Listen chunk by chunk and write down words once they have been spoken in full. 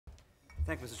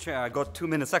Thank you, Mr. Chair. I got 2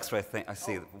 minutes extra, I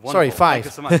see. Wonderful. Sorry, 5. Thank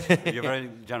you so much. You're very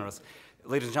generous.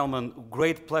 Ladies and gentlemen,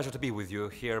 great pleasure to be with you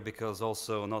here, because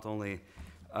also not only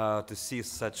to see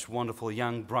such wonderful,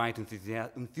 young, bright,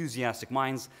 enthusiastic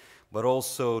minds, but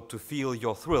also to feel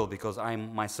your thrill, because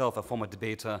I'm myself a former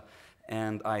debater,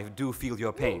 and I do feel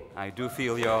your pain. I do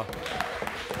feel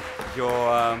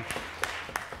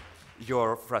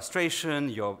your frustration,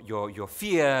 your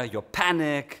fear, your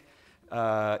panic.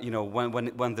 You know,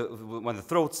 when the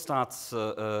throat starts,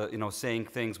 you know, saying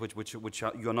things which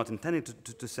you're not intending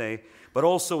to say, but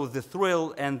also the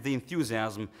thrill and the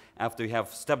enthusiasm after you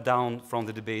have stepped down from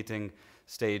the debating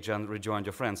stage and rejoined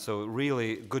your friends. So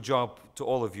really, good job to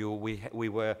all of you. We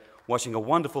were watching a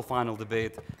wonderful final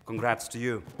debate. Congrats to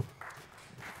you.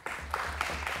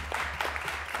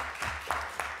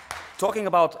 Talking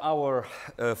about our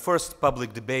first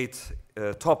public debate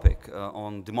topic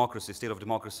on democracy, state of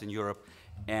democracy in Europe,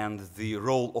 and the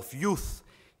role of youth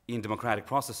in democratic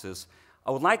processes,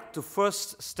 I would like to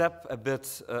first step a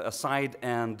bit aside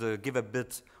and give a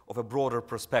bit of a broader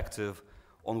perspective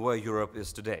on where Europe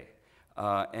is today.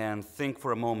 And think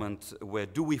for a moment, where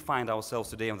do we find ourselves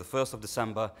today on the 1st of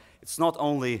December? It's not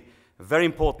only a very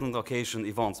important occasion,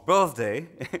 Yvonne's birthday,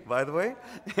 by the way,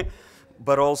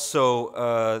 but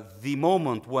also the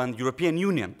moment when European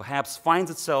Union perhaps finds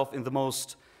itself in the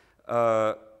most,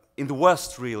 in the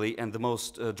worst really, and the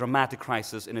most dramatic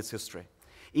crisis in its history.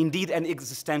 Indeed, an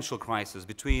existential crisis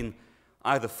between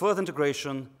either further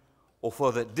integration or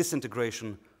further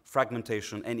disintegration,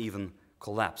 fragmentation, and even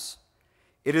collapse.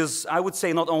 It is, I would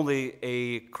say, not only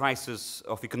a crisis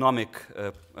of economic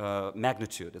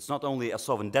magnitude. It's not only a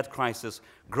sovereign debt crisis,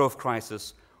 growth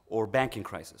crisis, or banking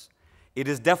crisis. It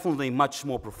is definitely a much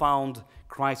more profound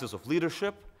crisis of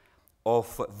leadership,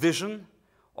 of vision,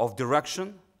 of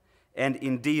direction, and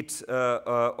indeed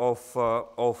of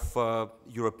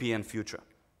European future.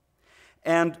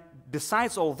 And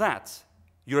besides all that,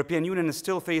 European Union is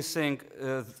still facing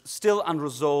still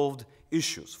unresolved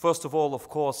issues. First of all, of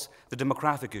course, the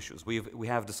demographic issues. We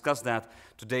have discussed that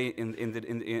today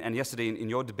and yesterday in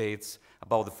your debates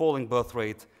about the falling birth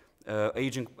rate,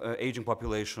 aging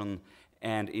population,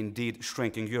 and indeed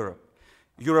shrinking Europe.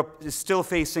 Europe is still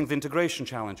facing the integration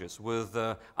challenges with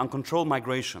uncontrolled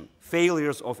migration,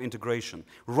 failures of integration,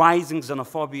 rising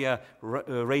xenophobia,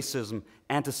 racism,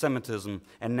 anti-Semitism,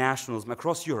 and nationalism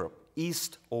across Europe,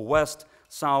 east or west,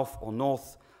 south or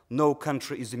north. No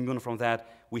country is immune from that.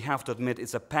 We have to admit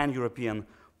it's a pan-European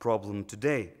problem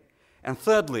today. And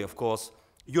thirdly, of course,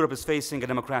 Europe is facing a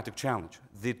democratic challenge,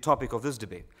 the topic of this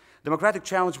debate. Democratic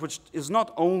challenge which is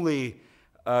not only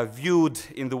viewed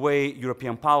in the way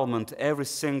European Parliament, every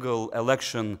single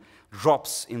election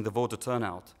drops in the voter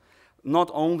turnout. Not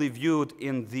only viewed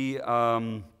in the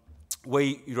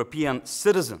way European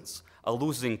citizens are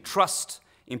losing trust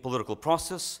in political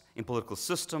process, in political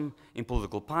system, in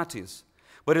political parties,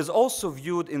 but is also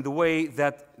viewed in the way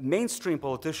that mainstream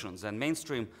politicians and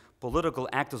mainstream political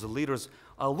actors and leaders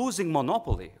are losing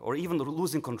monopoly or even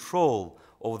losing control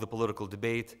over the political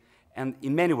debate, and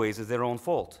in many ways it's their own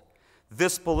fault.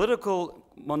 This political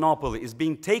monopoly is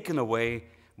being taken away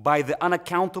by the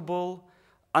unaccountable,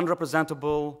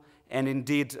 unrepresentable, and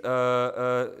indeed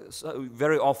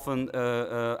very often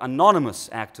anonymous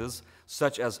actors,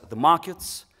 such as the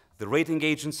markets, the rating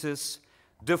agencies,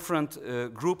 different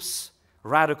groups,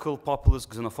 radical,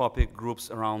 populist, xenophobic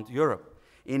groups around Europe.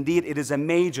 Indeed, it is a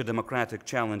major democratic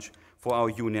challenge for our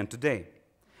union today.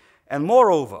 And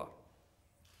moreover,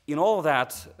 in all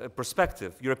that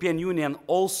perspective, European Union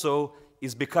also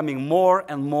is becoming more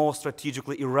and more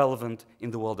strategically irrelevant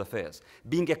in the world affairs,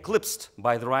 being eclipsed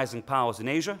by the rising powers in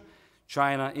Asia,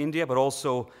 China, India, but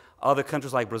also other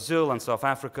countries like Brazil and South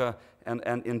Africa and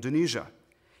Indonesia.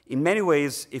 In many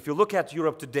ways, if you look at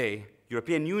Europe today,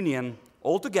 European Union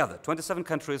altogether, 27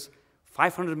 countries,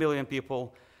 500 million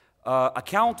people,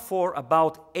 account for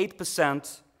about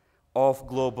 8% of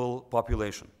global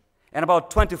population and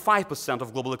about 25%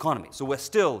 of global economy. So we're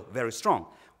still very strong.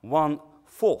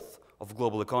 1/4 of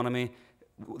global economy,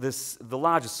 the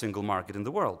largest single market in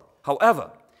the world.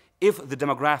 However, if the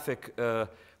demographic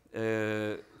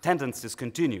tendencies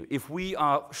continue, if we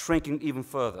are shrinking even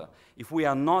further, if we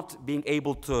are not being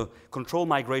able to control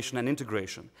migration and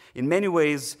integration, in many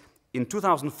ways, in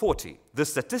 2040, the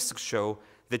statistics show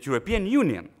that European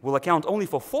Union will account only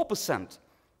for 4%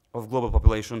 of global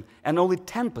population and only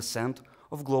 10%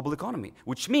 of global economy,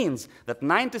 which means that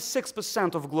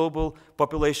 96% of global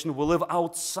population will live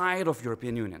outside of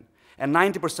European Union, and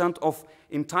 90% of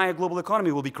entire global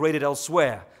economy will be created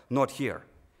elsewhere, not here.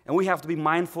 And we have to be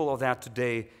mindful of that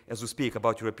today as we speak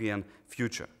about European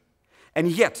future.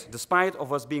 And yet, despite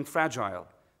of us being fragile,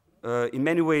 in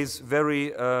many ways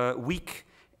very weak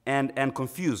and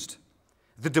confused.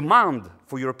 The demand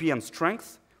for European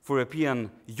strength, for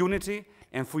European unity,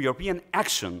 and for European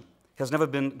action has never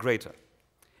been greater,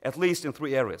 at least in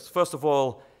 3 areas. First of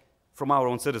all, from our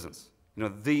own citizens.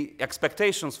 The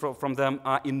expectations from them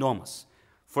are enormous.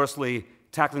 Firstly,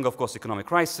 tackling, of course, economic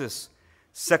crisis.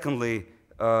 Secondly,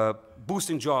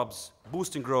 boosting jobs,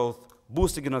 boosting growth,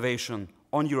 boosting innovation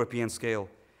on European scale.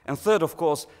 And third, of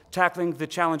course, tackling the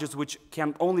challenges which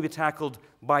can only be tackled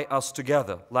by us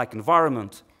together, like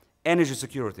environment, energy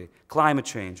security, climate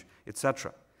change,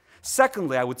 etc.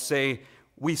 Secondly, I would say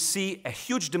we see a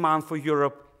huge demand for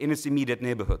Europe in its immediate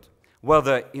neighborhood,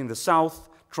 whether in the south,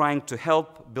 trying to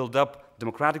help build up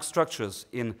democratic structures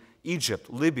in Egypt,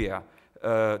 Libya,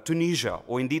 Tunisia,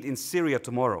 or indeed in Syria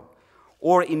tomorrow,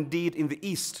 or indeed in the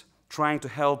east, trying to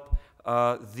help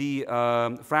the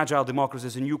fragile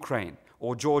democracies in Ukraine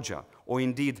or Georgia, or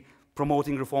indeed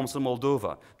promoting reforms in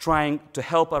Moldova, trying to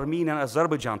help Armenia and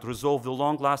Azerbaijan to resolve the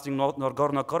long-lasting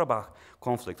Nagorno-Karabakh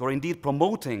conflict, or indeed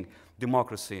promoting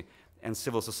democracy and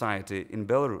civil society in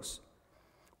Belarus.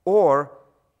 Or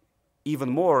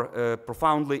even more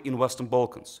profoundly in Western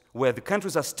Balkans, where the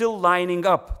countries are still lining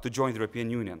up to join the European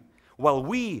Union. While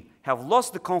we have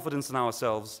lost the confidence in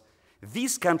ourselves,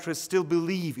 these countries still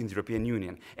believe in the European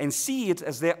Union and see it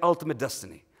as their ultimate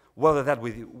destiny, whether that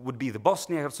would be the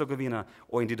Bosnia-Herzegovina,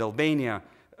 or indeed Albania,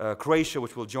 Croatia,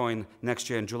 which will join next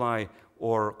year in July,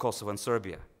 or Kosovo and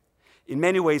Serbia. In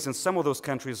many ways, in some of those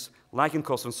countries, like in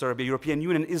Kosovo and Serbia, European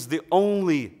Union is the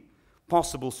only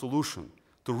possible solution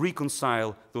to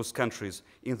reconcile those countries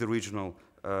in the regional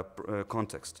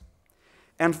context.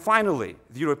 And finally,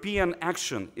 the European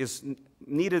action is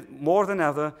needed more than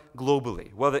ever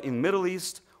globally, whether in Middle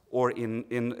East or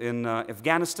in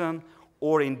Afghanistan,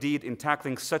 or indeed in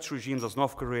tackling such regimes as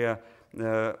North Korea,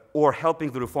 or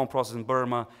helping the reform process in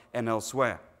Burma and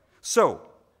elsewhere. So,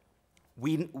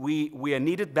 we are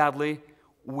needed badly,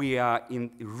 we are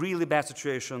in a really bad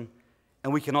situation,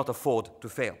 and we cannot afford to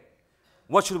fail.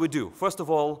 What should we do? First of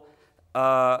all,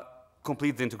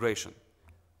 complete the integration.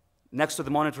 Next to the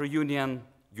monetary union,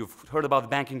 you've heard about the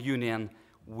banking union,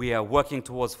 we are working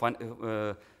towards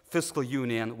fiscal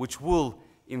union, which will,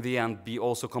 in the end, be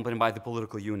also accompanied by the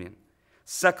political union.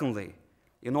 Secondly,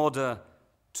 in order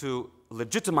to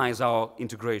legitimize our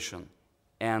integration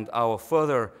and our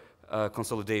further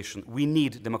consolidation, we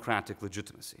need democratic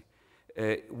legitimacy.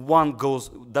 One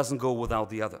doesn't go without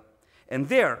the other. And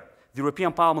there, the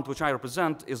European Parliament, which I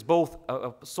represent, is both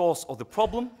a source of the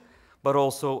problem, but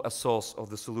also a source of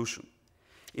the solution.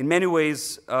 In many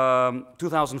ways,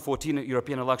 2014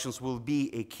 European elections will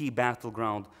be a key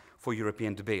battleground for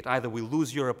European debate. Either we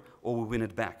lose Europe or we win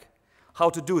it back. How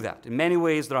to do that? In many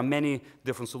ways, there are many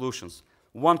different solutions.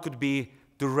 One could be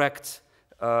direct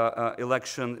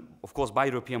election, of course, by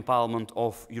European Parliament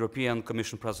of European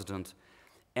Commission President,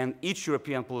 and each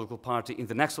European political party in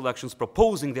the next elections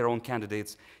proposing their own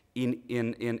candidates in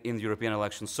the European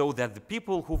elections, so that the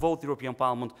people who vote the European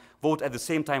Parliament vote at the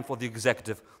same time for the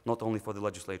executive, not only for the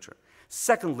legislature.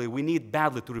 Secondly, we need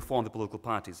badly to reform the political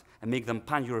parties and make them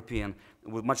pan-European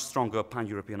with much stronger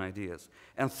pan-European ideas.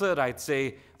 And third, I'd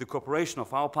say the cooperation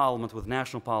of our parliament with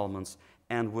national parliaments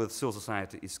and with civil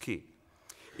society is key.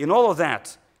 In all of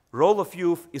that, role of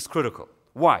youth is critical.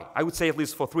 Why? I would say at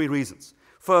least for 3 reasons.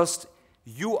 First,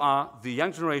 the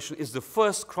young generation is the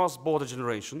first cross-border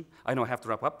generation. I know I have to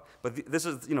wrap up, but this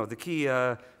is the key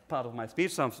part of my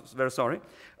speech, so I'm very sorry.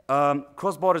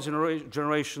 Cross-border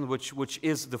generation, which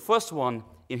is the first one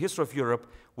in history of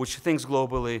Europe, which thinks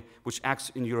globally, which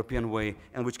acts in a European way,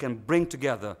 and which can bring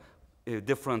together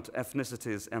different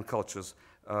ethnicities and cultures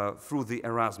through the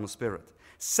Erasmus spirit.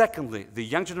 Secondly, the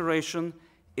young generation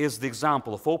is the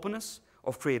example of openness,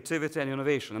 of creativity and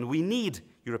innovation, and we need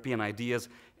European ideas,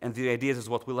 and the ideas is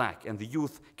what we lack, and the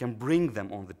youth can bring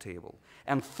them on the table.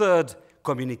 And third,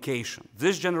 communication.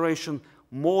 This generation,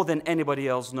 more than anybody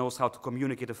else, knows how to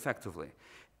communicate effectively,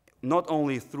 not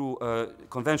only through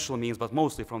conventional means, but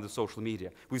mostly from the social media.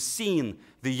 We've seen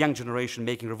the young generation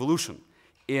making revolution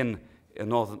in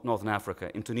Northern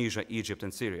Africa, in Tunisia, Egypt,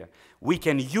 and Syria. We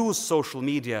can use social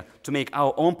media to make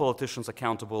our own politicians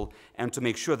accountable and to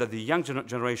make sure that the young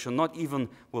generation, not even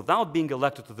without being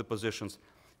elected to the positions,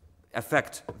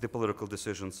 affect the political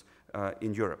decisions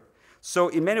in Europe. So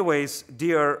in many ways,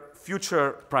 dear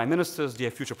future prime ministers,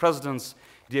 dear future presidents,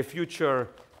 dear future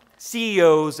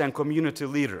CEOs and community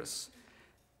leaders,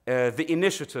 the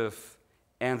initiative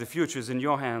and the future is in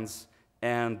your hands,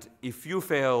 and if you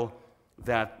fail,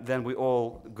 then we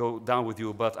all go down with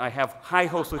you. But I have high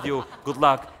hopes with you. Good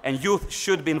luck. And youth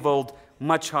should be involved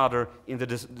much harder in the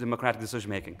democratic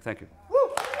decision-making. Thank you.